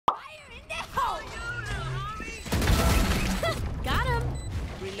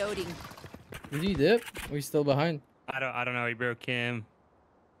Reloading. Did he dip? Or he's still behind? I don't know. He broke him.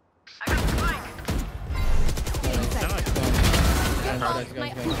 I got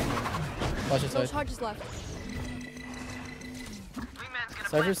Watch his no side. charges left.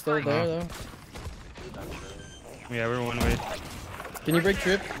 Cypher's still there though. Yeah, we're one way. Can you break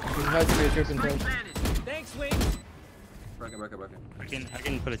trip? There has to be a trip in front. Thanks, Wing. Break it. I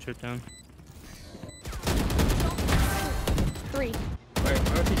can put a trip down. 3. Wait,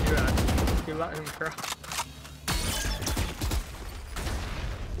 where did you at? You let him cross.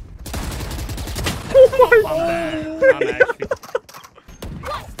 Oh my god! I'm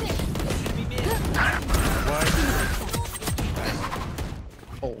actually. What's this?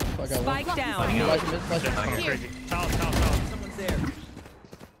 Oh, I got Spike one. down. Flash. Crazy. Tall. Someone's there.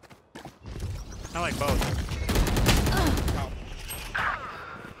 I like both.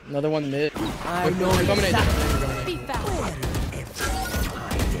 Another one mid. I know They're coming in. Be fast.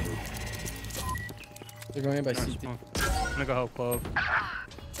 They're going in by CT. I'm gonna go help Clove.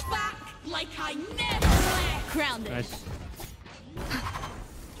 Back like I never left. Grounded. Nice.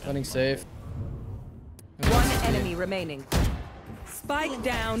 Running safe. One enemy remaining. Spike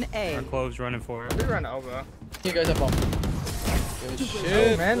down A. Our Clove's running for it. We run over. You guys have bomb. Good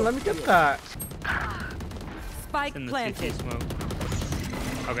shit. Oh man, let me get that. Spike In the planted. CT smoke.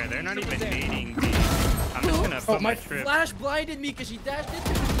 Okay, they're not even needing the. I'm just gonna put my trip. flash blinded me because she dashed into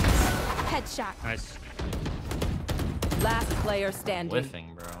me. Headshot. Nice. Last player standing.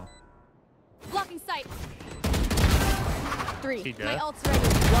 Whiffing, bro. Blocking sight. 3. He My dead? ult's ready.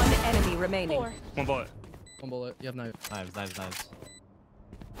 One enemy remaining. 4. One bullet. One bullet. You have knife. Knives.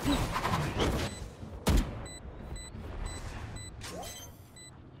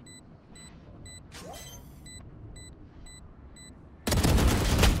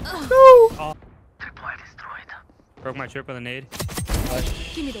 Oh. Broke my trip with a nade.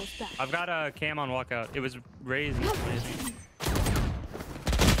 Flash. Give me those back. I've got a cam on walkout. It was raised. Amazing.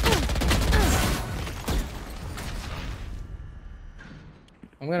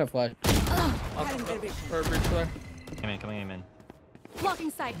 I'm gonna flash. Or bridge there. Coming in. Blocking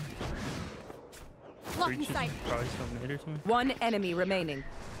sight. Blocking Breaches. sight. Probably still nade or something. One enemy remaining.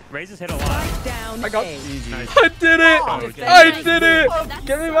 Raises hit a lot. Spike down I got- A. Nice. I did it! Oh, I nice. did it! Oh, that's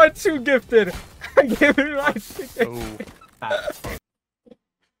Give me my 2 gifted. Give me my 2 gifted. Oh.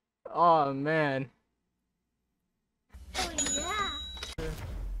 Oh man. I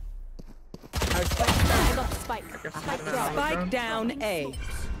got the spike. Spike drop. Spike down A.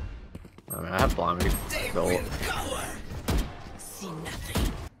 I mean, I have blind. Built. See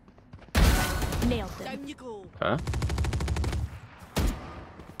nothing. Nailed them. Okay.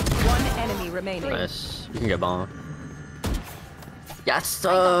 One enemy remaining. Nice. You can get bomb. Yes,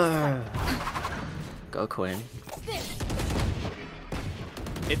 sir. Go Queen.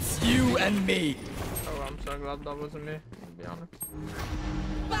 It's you and me. Oh, I'm so glad that wasn't me, to be honest.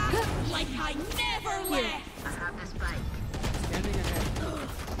 Back like I never left. I have the spike. Standing ahead.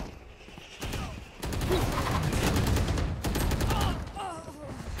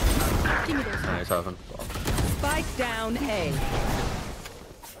 Give me those. Nice, Heaven. Spike down A.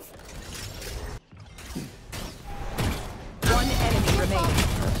 One enemy remaining.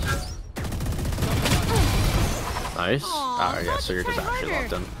 Nice. Alright, yeah, so you're just actually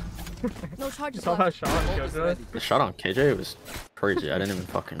locked in. No charges Saw that left. shot goes right. The shot on KJ was crazy. I didn't even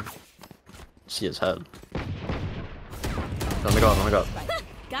fucking see his head. Let me go. Got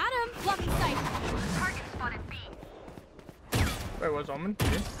him. Blocking sight. Target spotted B. Wait, what's Omen?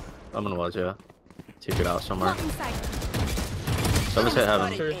 Someone was, yeah. Take it out somewhere. Blocking sight. Someone's hit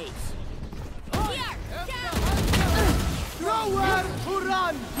Heaven. Here. Nowhere to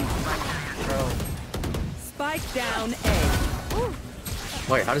run! Spike down A.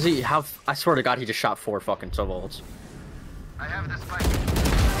 Wait, how does he have? I swear to God, he just shot 4 fucking sub-ults. I have the spike.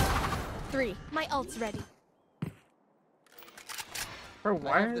 3. My ult's ready. Bro,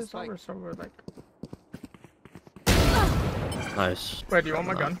 why is this over so weird, like... Nice. Wait, do you want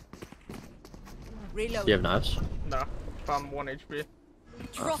my gun? Do you have knives? No. I'm 1 HP.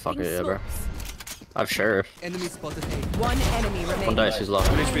 Oh, fuck it, yeah, bro. I have sheriff. Enemy spotted A. One enemy remaining. One dice, he's low.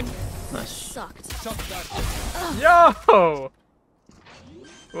 Nice. Sucked. Yo!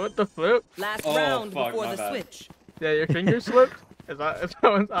 What the flip? Last round before the switch. Yeah, your finger slipped? Is that what's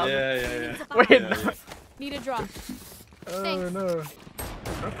happening? Yeah. Wait, no. Need a drop. Oh Thanks. no.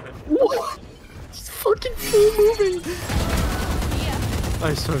 What? It's fucking full moving. Yeah.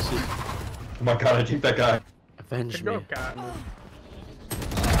 Nice, so sick. Oh my god, I think that guy. Avenge Good me. go, cat.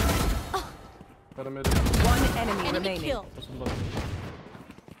 One enemy Enemy remaining. kill.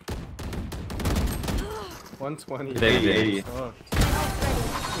 120. 80. Oh.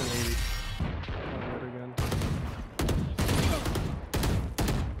 180. Oh, again.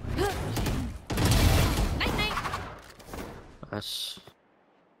 Night night. Nice.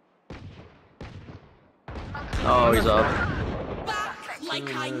 Oh, he's up. Back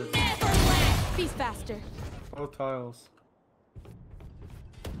like I never left. Be faster. Both tiles.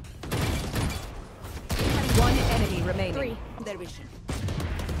 One enemy remaining. 3. There we should.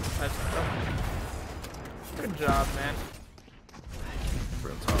 That's good job, man.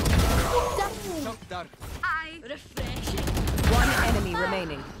 Real tall. Refreshing. One enemy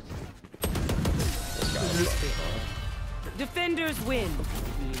remaining. Defenders win.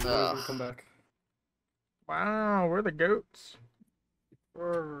 Come back. Wow, we're the goats.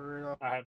 I have